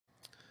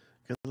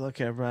Good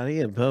luck, everybody,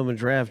 in Bowman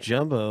Draft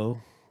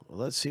Jumbo. Well,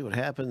 let's see what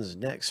happens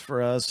next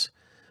for us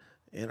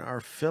in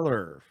our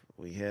filler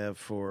we have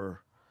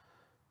for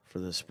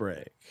this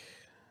break.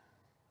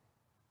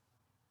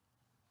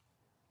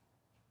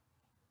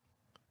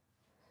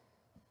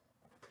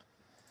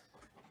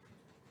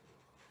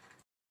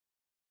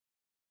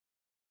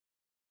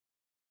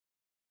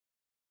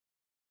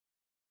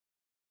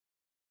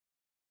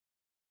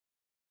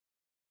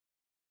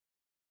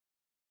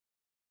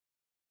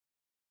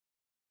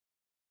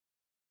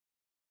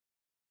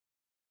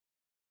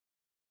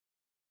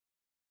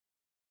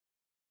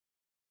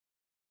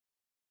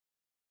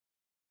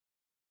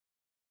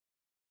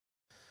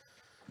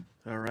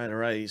 All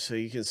right. So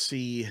you can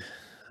see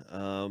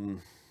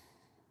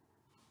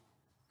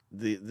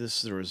this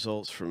is the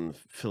results from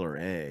filler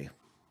A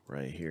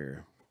right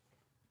here.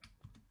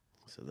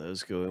 So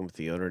those go in with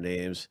the owner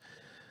names.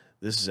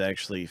 This is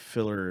actually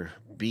filler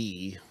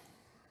B.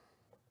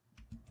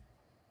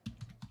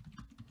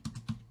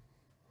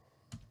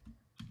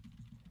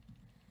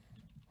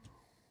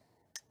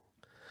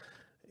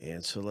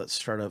 And so let's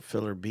start up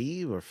filler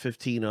B. We're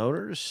 15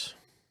 owners.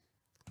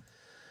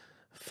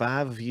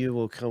 5 of you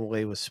will come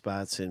away with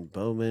spots in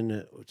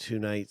Bowman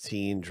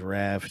 219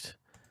 draft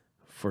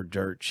for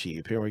dirt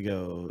cheap. Here we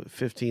go.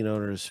 15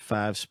 owners,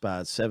 5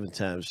 spots, 7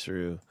 times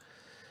through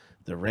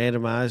the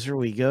randomizer.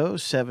 We go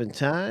 7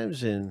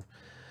 times, and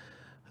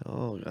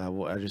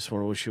I just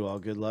want to wish you all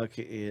good luck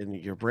in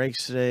your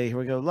breaks today. Here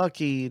we go.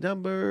 Lucky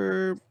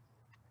number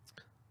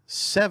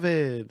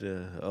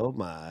 7. Oh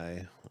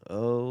my.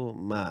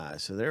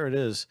 So there it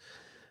is.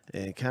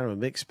 And kind of a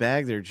mixed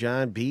bag there.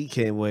 John B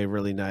came away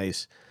really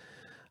nice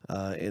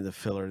in the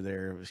filler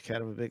there. It was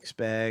kind of a mixed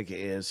bag.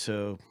 And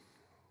so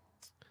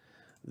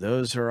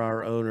those are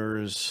our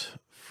owners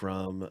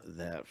from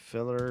that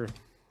filler.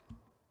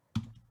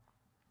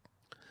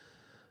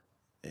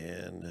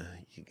 And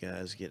you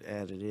guys get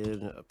added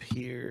in up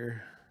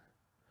here.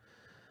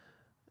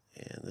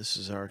 And this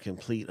is our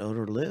complete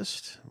owner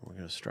list. We're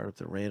going to start up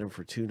the random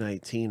for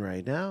 219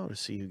 right now to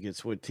see who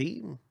gets what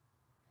team.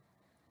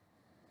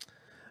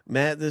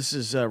 Matt, this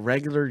is a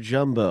regular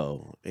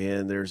jumbo,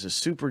 and there's a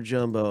super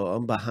jumbo.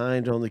 I'm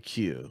behind on the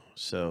queue.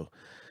 So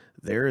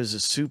there is a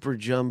super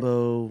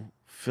jumbo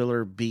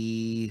filler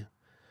B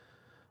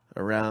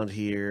around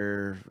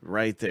here,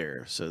 right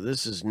there. So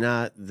this is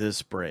not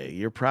this break.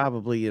 You're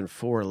probably in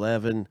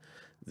 411.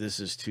 This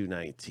is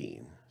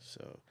 219.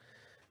 So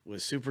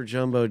with super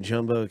jumbo,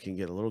 jumbo can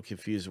get a little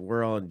confusing.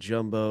 We're on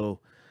jumbo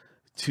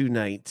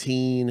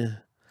 219.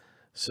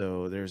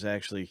 So there's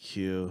actually a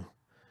queue,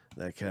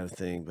 that kind of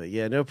thing. But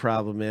yeah, no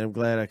problem, man. I'm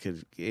glad I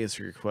could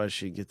answer your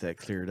question, get that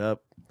cleared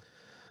up.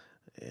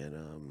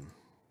 And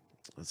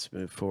let's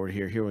move forward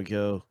here. Here we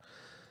go.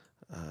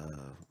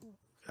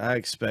 I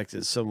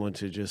expected someone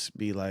to just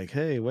be like,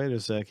 hey, wait a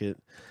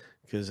second,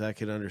 because I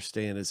can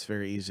understand it's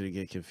very easy to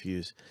get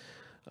confused.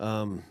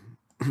 So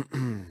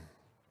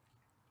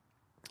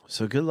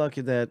good luck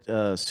in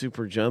that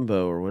super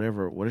jumbo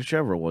or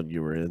whichever one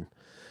you were in.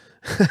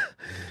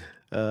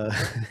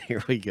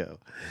 Here we go.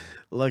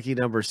 Lucky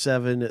number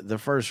 7. The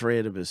first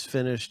random is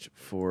finished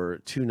for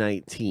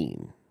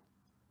 219.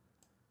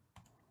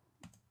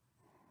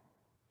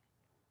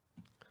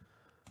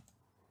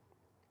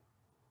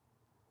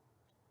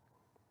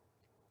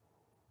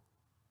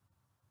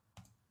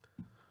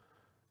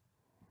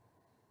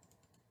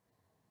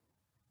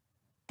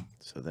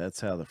 So that's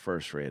how the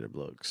first random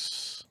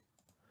looks.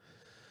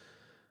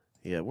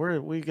 Yeah,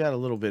 we got a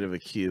little bit of a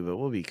queue, but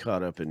we'll be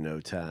caught up in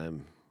no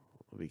time.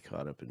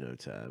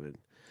 And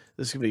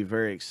this is gonna be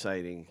very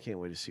exciting. Can't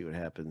wait to see what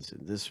happens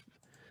in this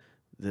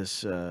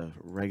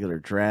regular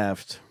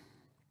draft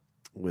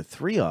with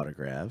 3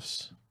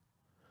 autographs.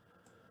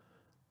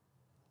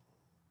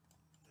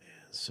 And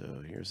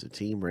so here's the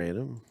team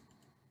random.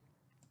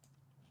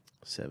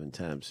 7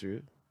 times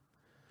through.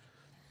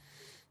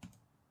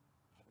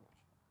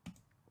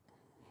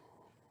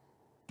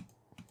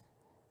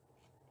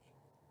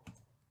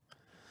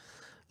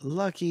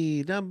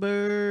 Lucky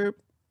number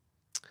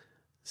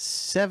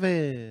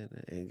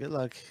 7. And good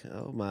luck.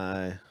 Oh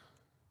my.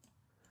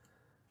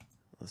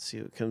 Let's see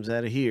what comes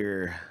out of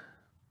here.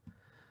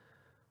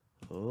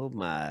 Oh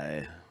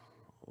my.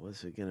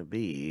 What's it going to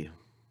be?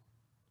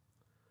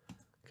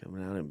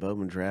 Coming out in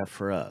Bowman draft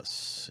for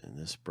us in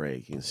this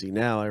break. You can see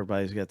now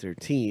everybody's got their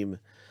team.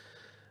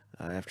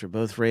 After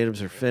both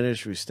randoms are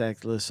finished, we stack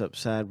the list up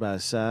side by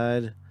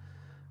side.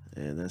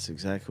 And that's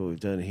exactly what we've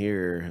done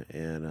here.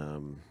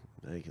 And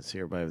now you can see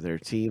everybody with their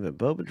team at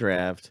Bowman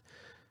Draft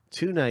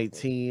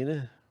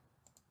 219.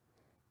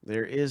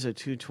 There is a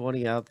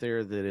 220 out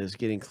there that is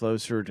getting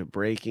closer to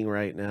breaking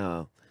right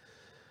now.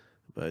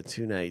 But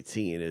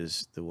 219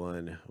 is the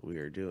one we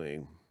are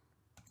doing.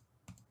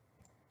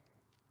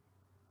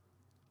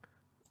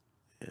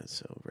 And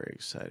so I'm very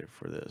excited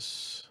for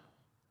this.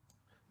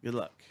 Good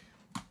luck.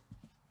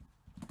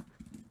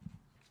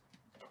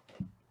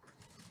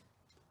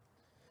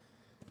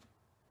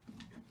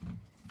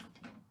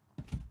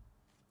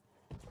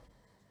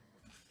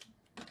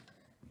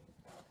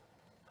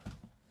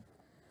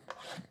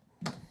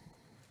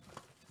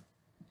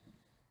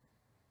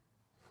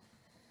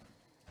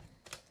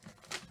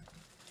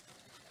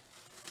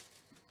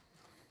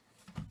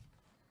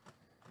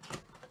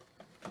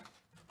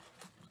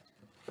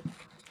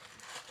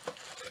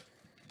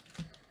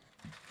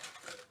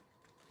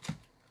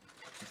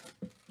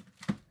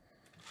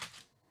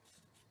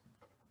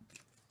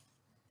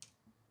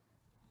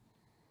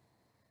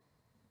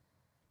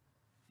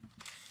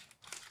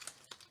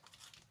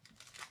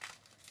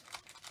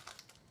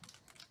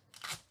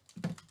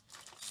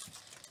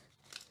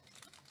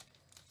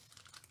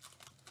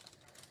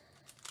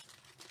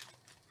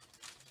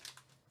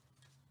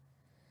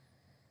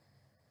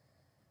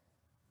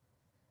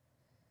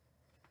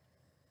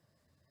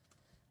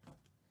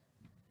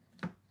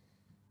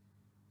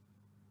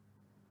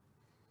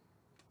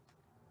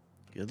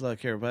 Good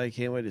luck, everybody.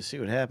 Can't wait to see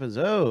what happens.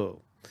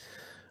 Oh,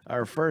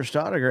 our first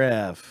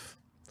autograph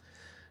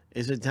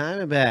is a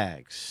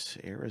Diamondbacks.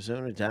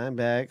 Arizona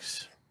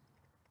Diamondbacks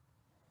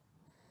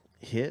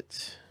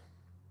hit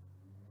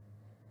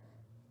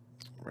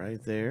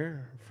right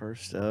there.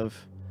 First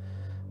of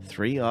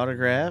 3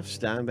 autographs.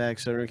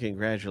 Diamondbacks owner,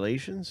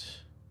 congratulations.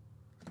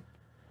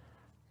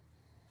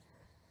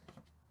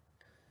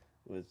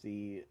 With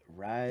the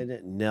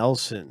Ryan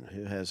Nelson,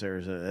 who has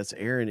Arizona. That's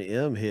Aaron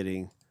M.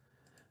 hitting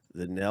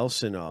the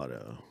Nelson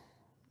auto.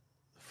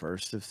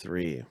 First of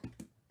 3.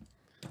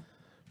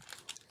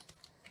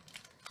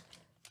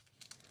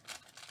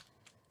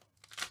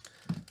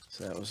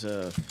 So that was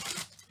a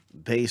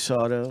base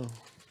auto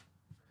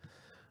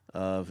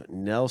of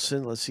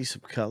Nelson. Let's see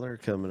some color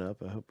coming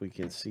up. I hope we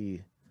can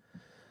see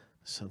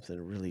something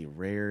really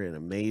rare and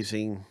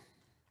amazing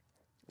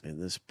in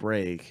this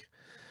break.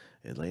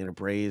 Atlanta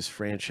Braves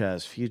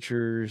franchise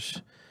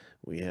futures.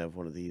 We have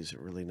one of these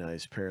really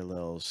nice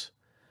parallels.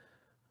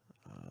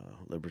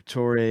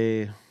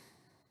 Liberatore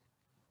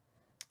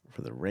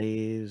for the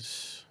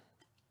Rays.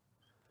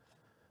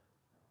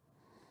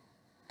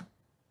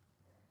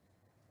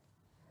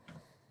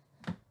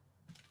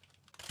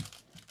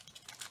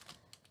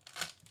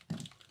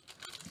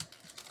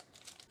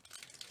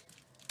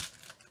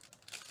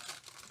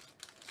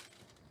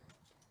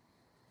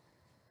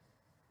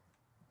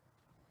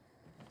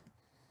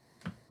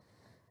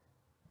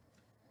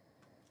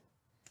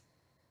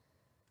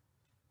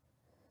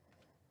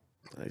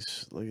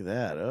 Nice. Look at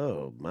that.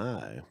 Oh,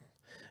 my.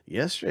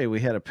 Yesterday, we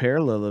had a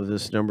parallel of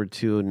this number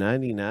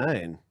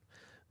 299,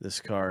 this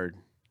card.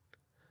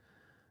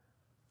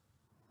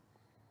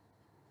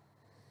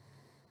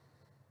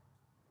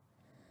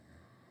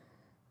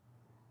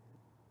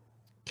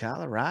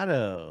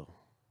 Colorado.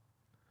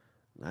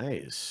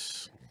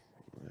 Nice.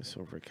 Nice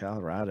one for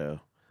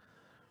Colorado.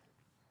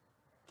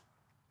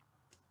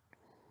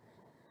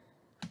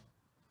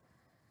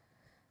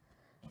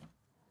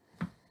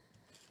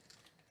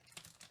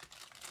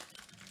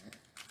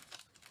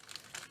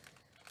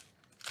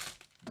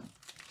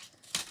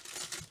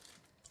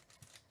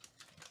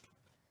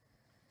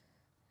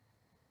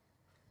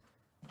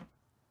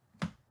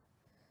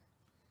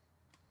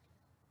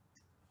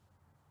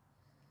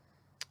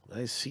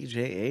 Nice C.J.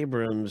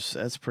 Abrams.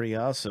 That's pretty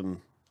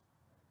awesome.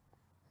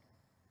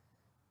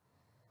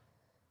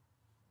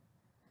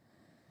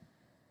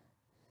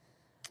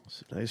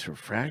 Some nice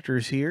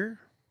refractors here.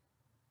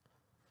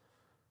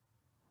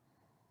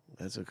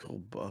 That's a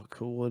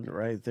cool one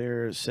right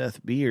there.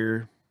 Seth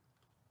Beer.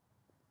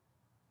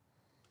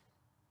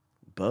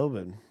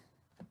 Bowman.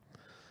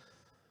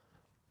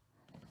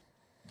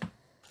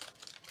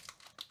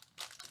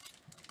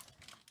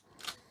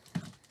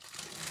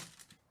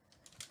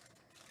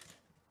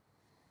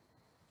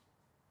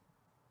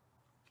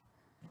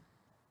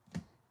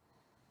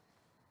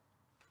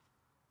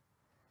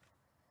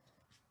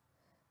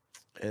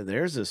 And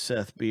there's a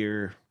Seth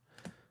Beer.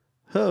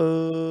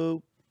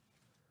 Hope.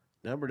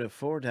 Number to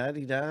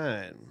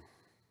 499.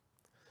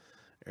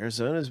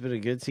 Arizona's been a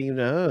good team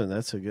to own.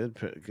 That's a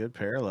good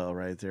parallel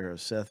right there of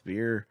Seth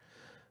Beer,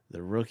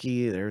 the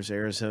rookie. There's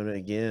Arizona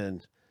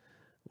again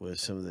with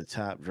some of the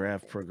top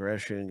draft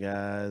progression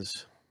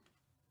guys.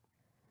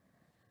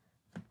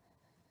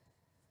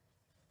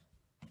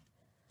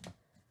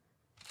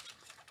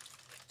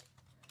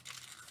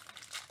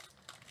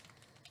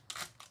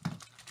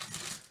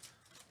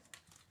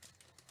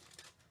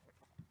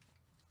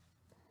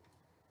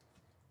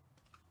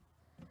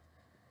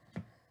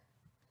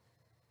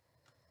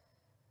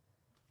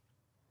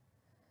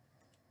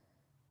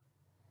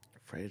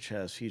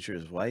 Franchise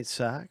futures White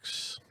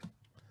Sox.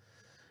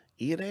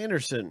 Ian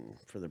Anderson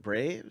for the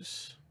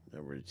Braves,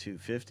 number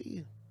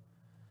 250.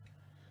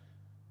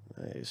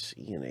 Nice,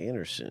 Ian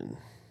Anderson.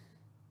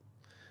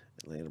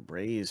 Atlanta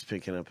Braves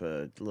picking up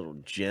a little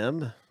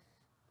gem.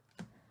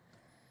 A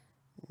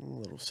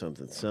little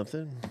something,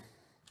 something.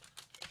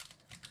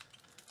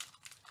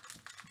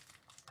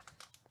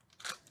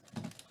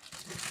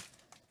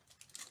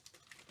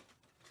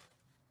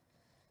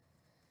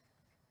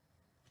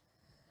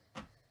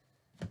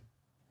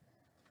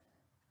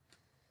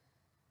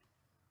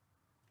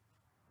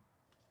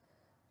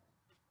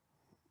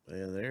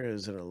 And there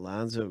is an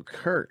Alonzo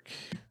Kirk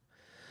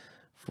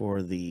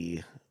for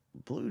the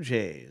Blue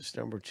Jays,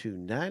 number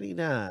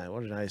 299.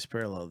 What a nice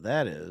parallel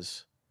that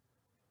is.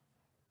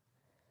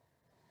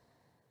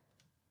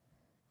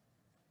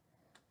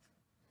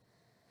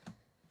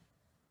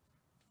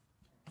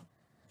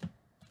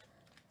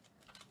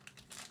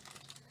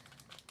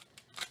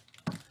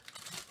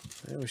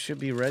 And we should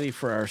be ready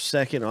for our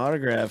second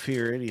autograph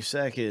here any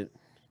second.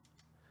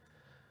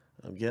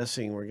 I'm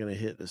guessing we're going to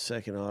hit the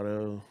second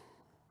auto.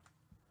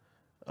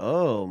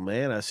 Oh,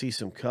 man, I see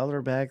some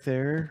color back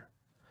there.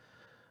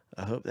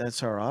 I hope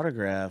that's our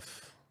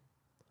autograph.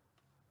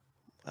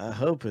 I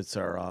hope it's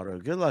our auto.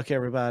 Good luck,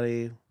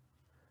 everybody.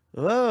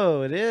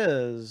 Oh, it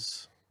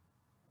is.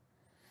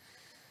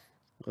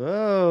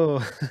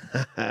 Oh.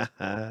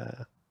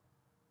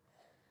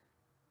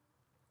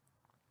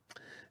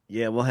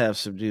 Yeah, we'll have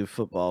some new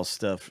football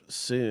stuff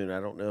soon. I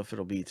don't know if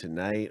it'll be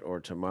tonight or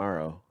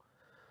tomorrow,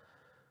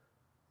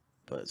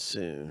 but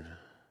soon.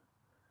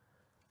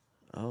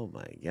 Oh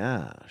my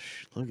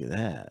gosh, look at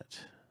that.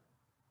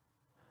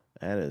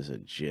 That is a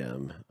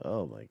gem.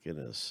 Oh my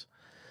goodness.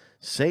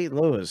 St.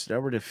 Louis,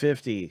 number to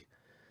 50,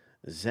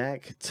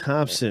 Zach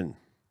Thompson.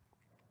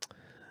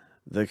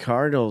 The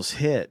Cardinals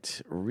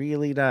hit.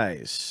 Really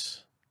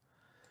nice.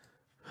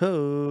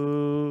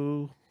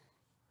 Ho.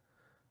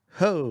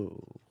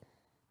 Ho.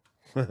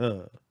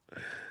 The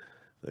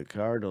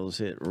Cardinals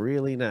hit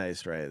really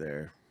nice right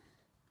there.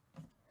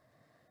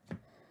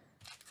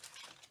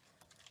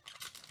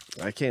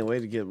 I can't wait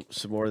to get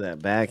some more of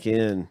that back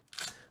in.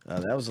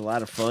 That was a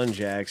lot of fun,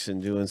 Jackson,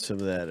 doing some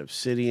of that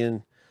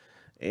Obsidian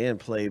and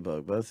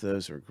Playbook. Both of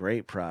those are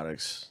great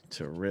products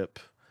to rip.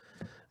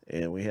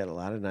 And we had a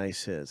lot of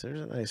nice hits. There's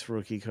a nice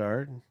rookie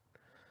card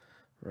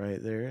right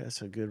there.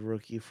 That's a good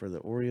rookie for the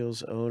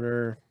Orioles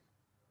owner.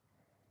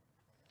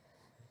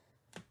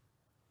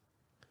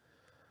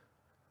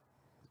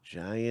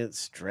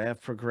 Giants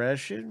draft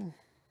progression.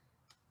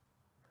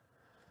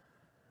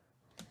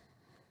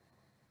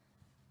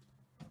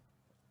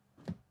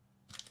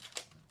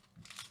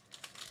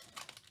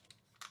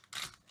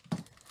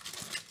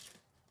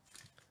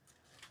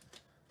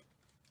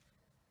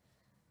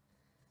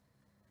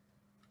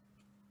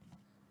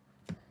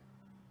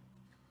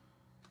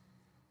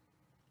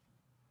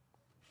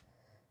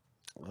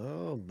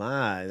 Oh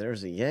my,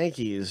 there's the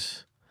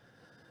Yankees.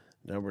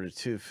 Number to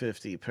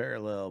 250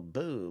 parallel.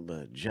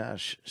 Boom.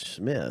 Josh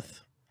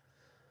Smith.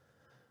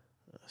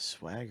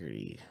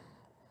 Swaggerty.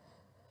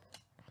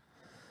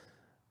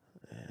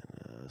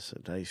 And it's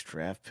a nice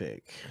draft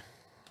pick.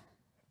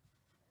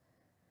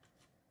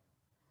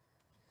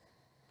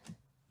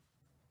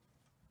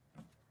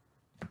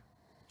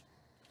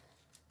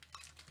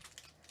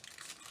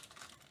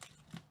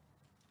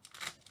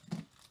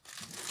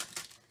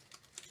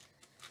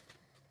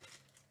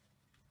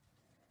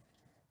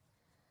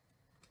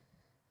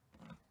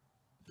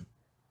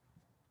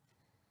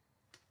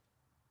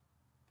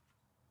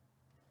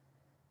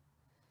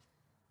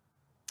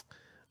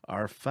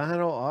 Our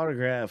final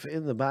autograph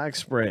in the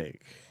box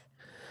break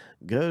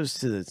goes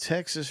to the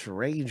Texas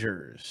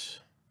Rangers.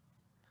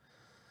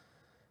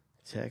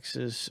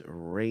 Texas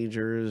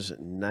Rangers,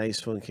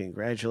 nice one.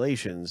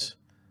 Congratulations,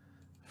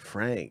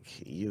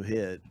 Frank. You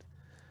hit.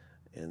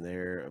 And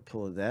they're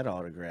pulling that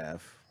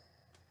autograph.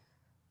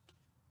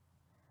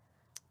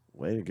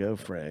 Way to go,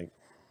 Frank.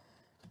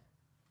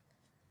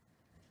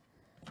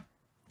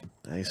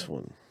 Nice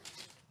one.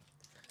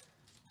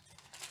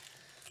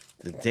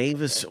 The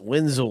Davis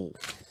Wenzel.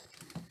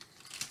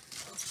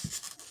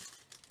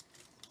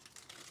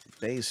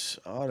 Base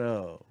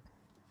auto.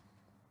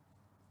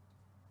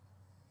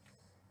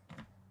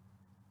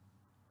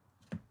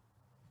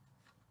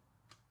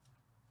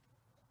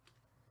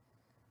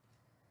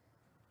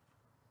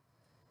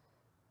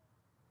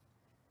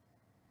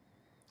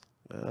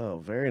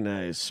 Oh, very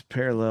nice.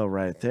 Parallel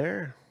right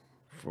there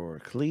for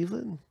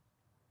Cleveland.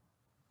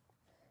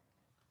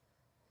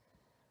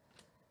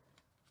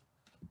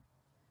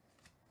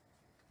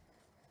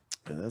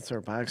 And that's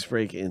our box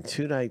break in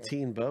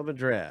 219 Bowman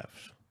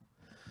Draft.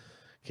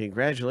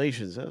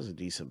 Congratulations. That was a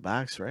decent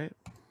box, right?